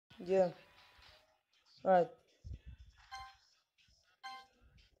Yeah. Right.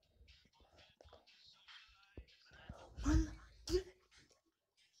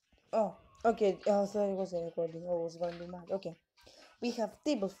 Oh, okay. I thought it was a recording. I was gonna be mad. Okay. We have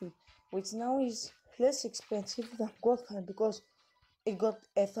tableflip, which now is less expensive than gold card because it got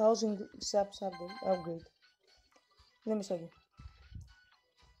 1,000 subs upgrade. Let me show you.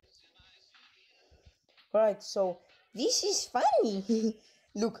 Right, so this is funny.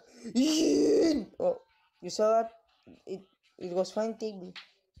 Look. Oh, you saw that? It was fine table.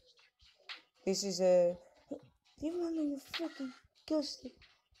 This is a. Leave one on your freaking killstreak.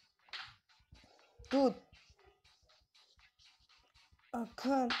 Dude, I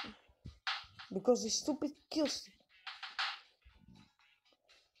can't because the stupid killstreak.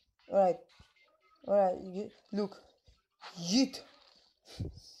 Alright, you look. Yeet.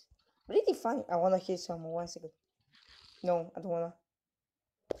 Really funny. I wanna hear some 1 second. No, I don't wanna.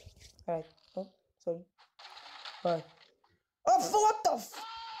 Alright. Oh, sorry. Alright. Oh, what the f?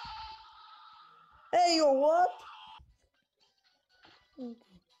 Hey, yo, what? Okay.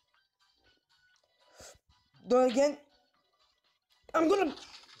 Do it again. I'm gonna.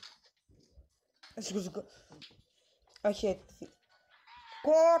 Let's go. I hate it.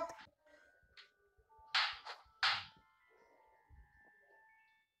 What?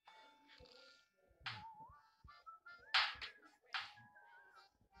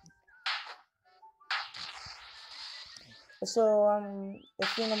 So I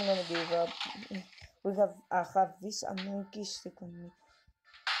think I'm gonna give up. I have this annoying stick on me,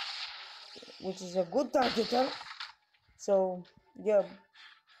 which is a good targeter. So yeah,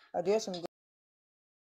 adios. I'm